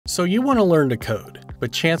So you want to learn to code,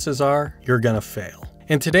 but chances are you're going to fail.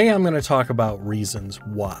 And today I'm going to talk about reasons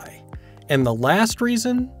why. And the last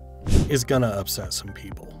reason is going to upset some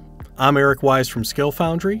people. I'm Eric Wise from Skill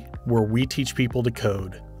Foundry, where we teach people to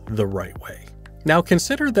code the right way. Now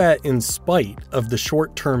consider that in spite of the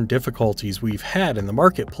short-term difficulties we've had in the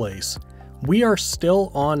marketplace, we are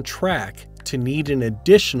still on track to need an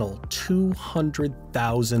additional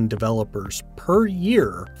 200,000 developers per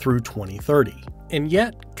year through 2030. And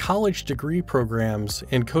yet, college degree programs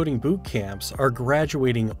and coding boot camps are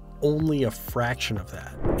graduating only a fraction of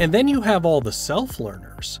that. And then you have all the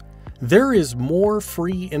self-learners. There is more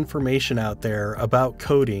free information out there about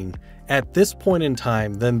coding at this point in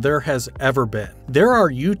time than there has ever been. There are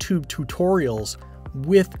YouTube tutorials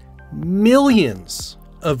with millions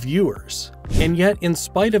of viewers. And yet, in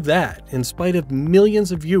spite of that, in spite of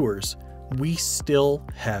millions of viewers, we still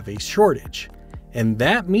have a shortage. And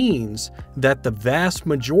that means that the vast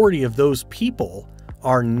majority of those people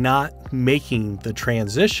are not making the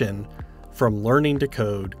transition from learning to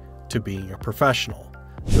code to being a professional.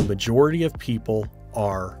 The majority of people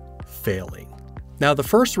are failing. Now, the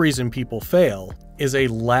first reason people fail is a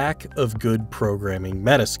lack of good programming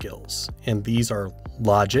meta skills, and these are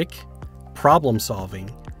logic, problem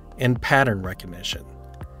solving, and pattern recognition.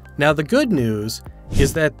 Now, the good news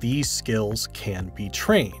is that these skills can be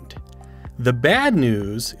trained. The bad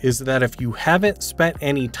news is that if you haven't spent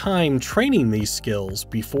any time training these skills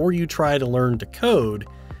before you try to learn to code,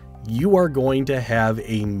 you are going to have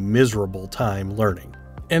a miserable time learning.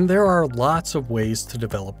 And there are lots of ways to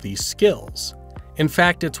develop these skills. In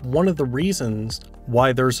fact, it's one of the reasons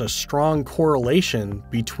why there's a strong correlation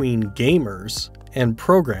between gamers and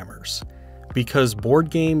programmers, because board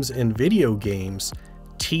games and video games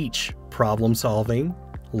teach problem solving,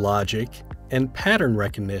 logic, and pattern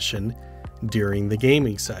recognition during the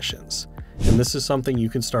gaming sessions. And this is something you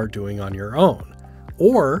can start doing on your own.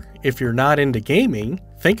 Or if you're not into gaming,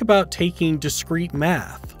 think about taking discrete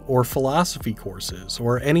math or philosophy courses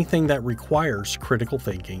or anything that requires critical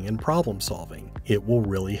thinking and problem solving. It will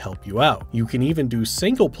really help you out. You can even do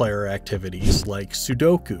single player activities like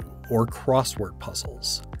Sudoku or crossword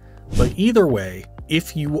puzzles. But either way,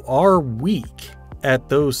 if you are weak at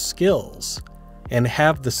those skills and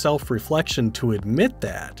have the self-reflection to admit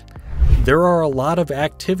that, there are a lot of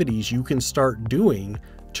activities you can start doing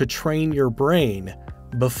to train your brain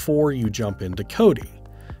before you jump into coding.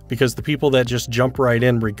 Because the people that just jump right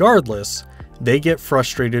in regardless, they get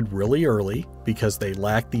frustrated really early because they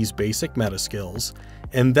lack these basic meta skills,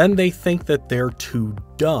 and then they think that they're too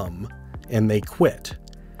dumb and they quit.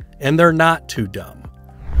 And they're not too dumb.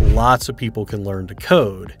 Lots of people can learn to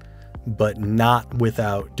code, but not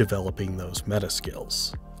without developing those meta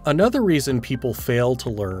skills. Another reason people fail to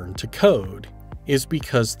learn to code is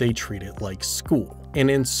because they treat it like school. And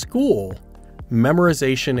in school,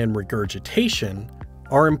 memorization and regurgitation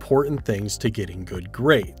are important things to getting good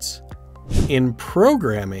grades. In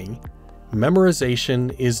programming,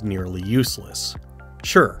 memorization is nearly useless.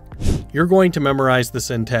 Sure, you're going to memorize the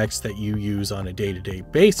syntax that you use on a day-to-day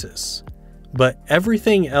basis, but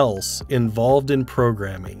everything else involved in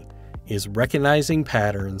programming is recognizing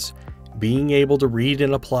patterns, being able to read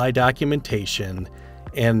and apply documentation,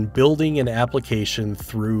 and building an application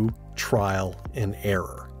through trial and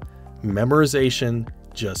error. Memorization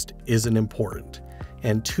just isn't important,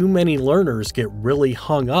 and too many learners get really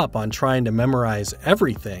hung up on trying to memorize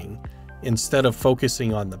everything instead of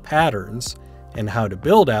focusing on the patterns and how to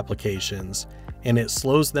build applications, and it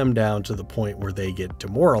slows them down to the point where they get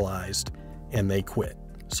demoralized and they quit.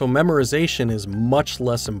 So memorization is much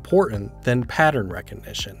less important than pattern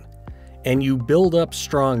recognition. And you build up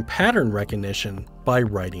strong pattern recognition by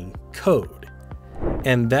writing code.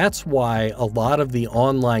 And that's why a lot of the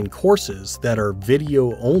online courses that are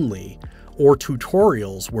video only or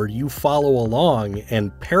tutorials where you follow along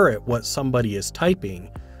and parrot what somebody is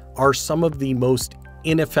typing are some of the most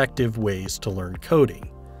ineffective ways to learn coding.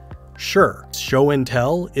 Sure, show and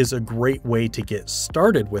tell is a great way to get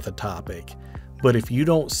started with a topic, but if you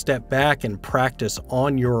don't step back and practice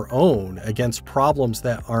on your own against problems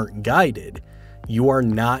that aren't guided, you are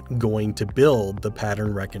not going to build the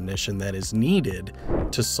pattern recognition that is needed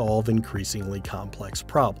to solve increasingly complex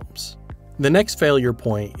problems. The next failure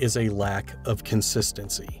point is a lack of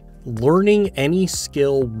consistency. Learning any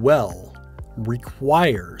skill well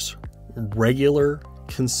requires regular,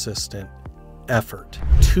 consistent effort.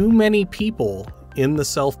 Too many people in the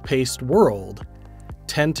self-paced world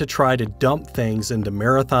tend to try to dump things into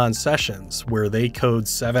marathon sessions where they code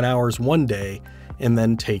 7 hours one day and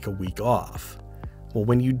then take a week off. Well,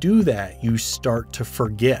 when you do that, you start to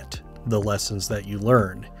forget the lessons that you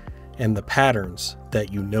learned. and the patterns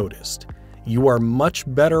that you noticed. You are much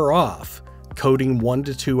better off coding 1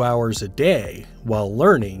 to 2 hours a day while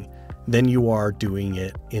learning than you are doing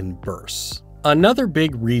it in bursts. Another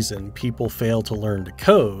big reason people fail to learn to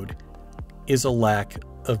code is a lack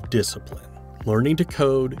of discipline. Learning to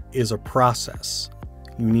code is a process.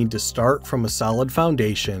 You need to start from a solid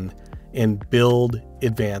foundation and build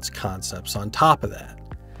advanced concepts on top of that.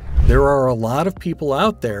 There are a lot of people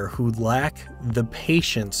out there who lack the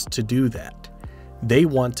patience to do that. They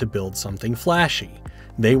want to build something flashy.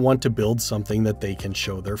 They want to build something that they can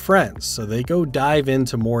show their friends. So they go dive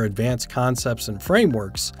into more advanced concepts and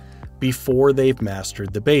frameworks before they've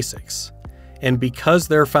mastered the basics. And because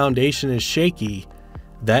their foundation is shaky,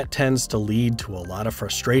 that tends to lead to a lot of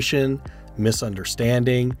frustration,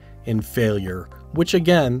 misunderstanding, and failure, which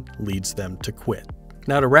again leads them to quit.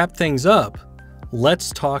 Now, to wrap things up,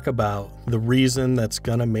 let's talk about the reason that's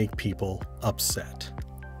gonna make people upset.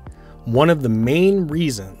 One of the main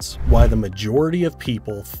reasons why the majority of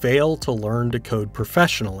people fail to learn to code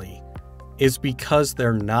professionally is because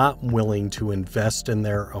they're not willing to invest in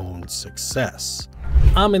their own success.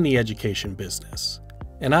 I'm in the education business,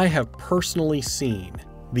 and I have personally seen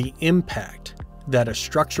the impact that a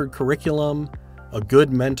structured curriculum, a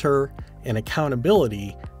good mentor, and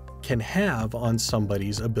accountability can have on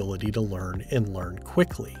somebody's ability to learn and learn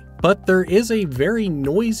quickly. But there is a very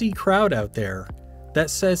noisy crowd out there that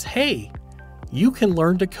says, hey, you can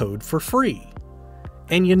learn to code for free.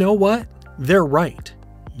 And you know what? They're right.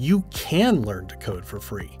 You can learn to code for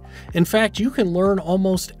free. In fact, you can learn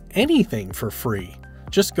almost anything for free.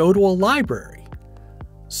 Just go to a library.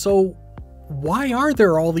 So why are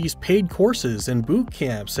there all these paid courses and boot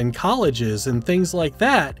camps and colleges and things like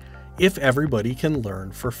that if everybody can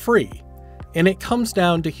learn for free? And it comes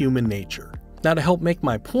down to human nature. Now, to help make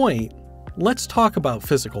my point, let's talk about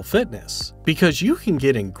physical fitness, because you can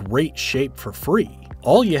get in great shape for free.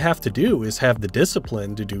 All you have to do is have the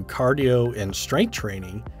discipline to do cardio and strength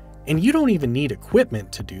training, and you don't even need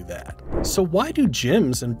equipment to do that. So why do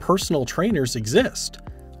gyms and personal trainers exist?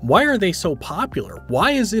 Why are they so popular?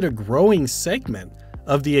 Why is it a growing segment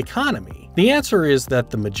of the economy? The answer is that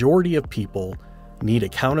the majority of people need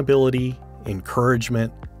accountability,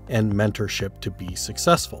 encouragement, and mentorship to be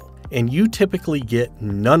successful. And you typically get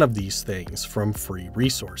none of these things from free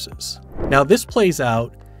resources. Now, this plays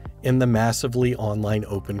out in the massively online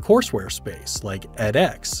open courseware space like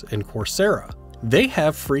edX and Coursera. They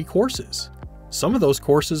have free courses. Some of those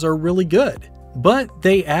courses are really good, but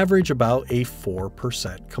they average about a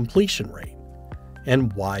 4% completion rate.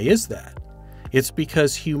 And why is that? It's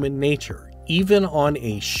because human nature, even on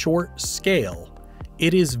a short scale,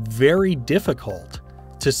 it is very difficult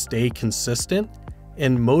to stay consistent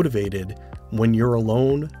and motivated when you're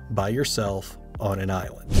alone by yourself on an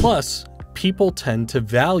island. Plus, people tend to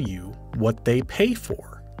value what they pay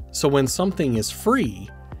for. So when something is free,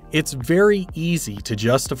 it's very easy to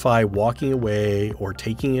justify walking away or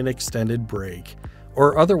taking an extended break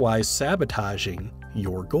or otherwise sabotaging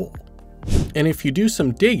your goal. And if you do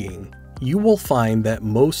some digging, you will find that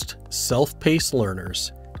most self-paced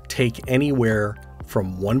learners take anywhere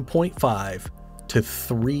from 1.5 to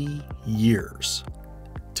 3 years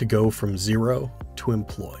to go from zero to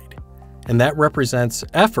employed. And that represents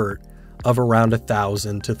effort of around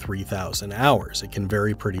 1,000 to 3,000 hours. It can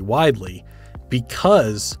vary pretty widely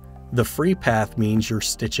because the free path means you're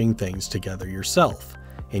stitching things together yourself.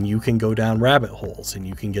 And you can go down rabbit holes and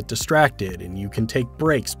you can get distracted and you can take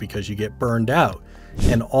breaks because you get burned out.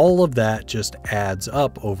 And all of that just adds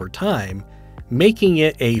up over time, making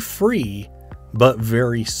it a free but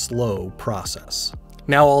very slow process.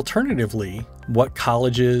 Now, alternatively, what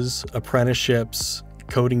colleges, apprenticeships,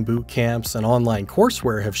 coding boot camps, and online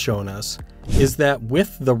courseware have shown us is that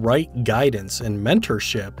with the right guidance and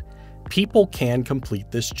mentorship, people can complete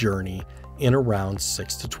this journey in around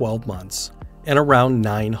 6 to 12 months and around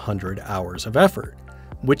 900 hours of effort,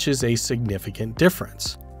 which is a significant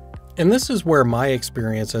difference. And this is where my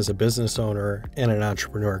experience as a business owner and an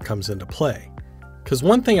entrepreneur comes into play. Because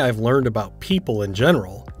one thing I've learned about people in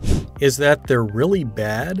general is that they're really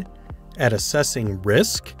bad at assessing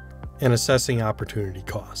risk and assessing opportunity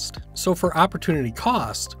cost. So for opportunity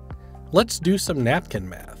cost, let's do some napkin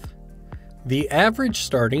math. The average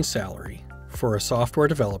starting salary for a software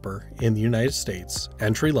developer in the United States,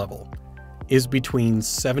 entry level, is between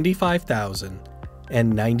 $75,000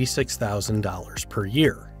 and $96,000 per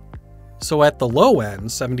year. So at the low end,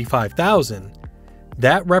 $75,000,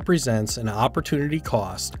 that represents an opportunity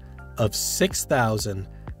cost of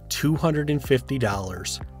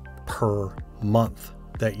 $6,250 per month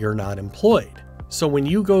that you're not employed. So when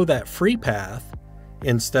you go that free path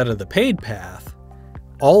instead of the paid path,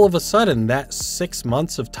 all of a sudden that 6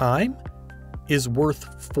 months of time is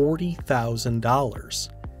worth $40,000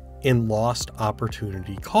 in lost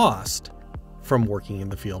opportunity cost from working in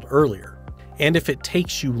the field earlier. And if it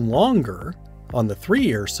takes you longer on the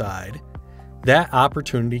 3-year side, that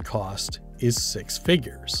opportunity cost is 6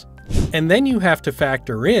 figures. And then you have to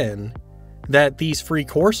factor in that these free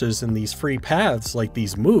courses and these free paths like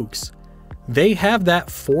these MOOCs, they have that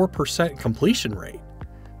 4% completion rate.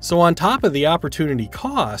 So on top of the opportunity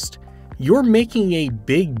cost, you're making a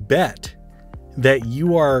big bet that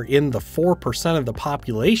you are in the 4% of the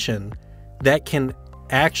population that can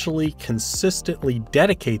actually consistently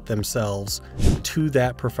dedicate themselves to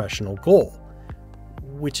that professional goal,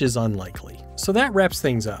 which is unlikely. So that wraps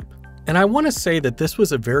things up. And I want to say that this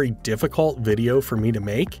was a very difficult video for me to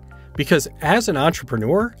make because as an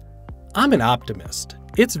entrepreneur, I'm an optimist.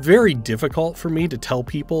 It's very difficult for me to tell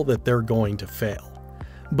people that they're going to fail.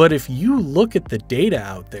 But if you look at the data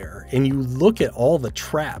out there and you look at all the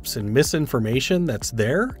traps and misinformation that's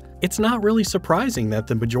there, it's not really surprising that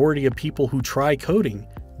the majority of people who try coding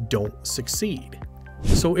don't succeed.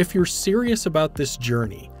 So if you're serious about this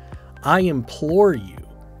journey, I implore you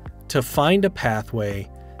to find a pathway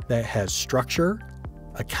that has structure,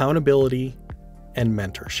 accountability, and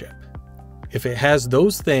mentorship. If it has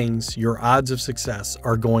those things, your odds of success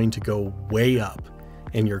are going to go way up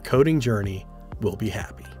and your coding journey will be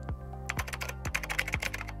happy.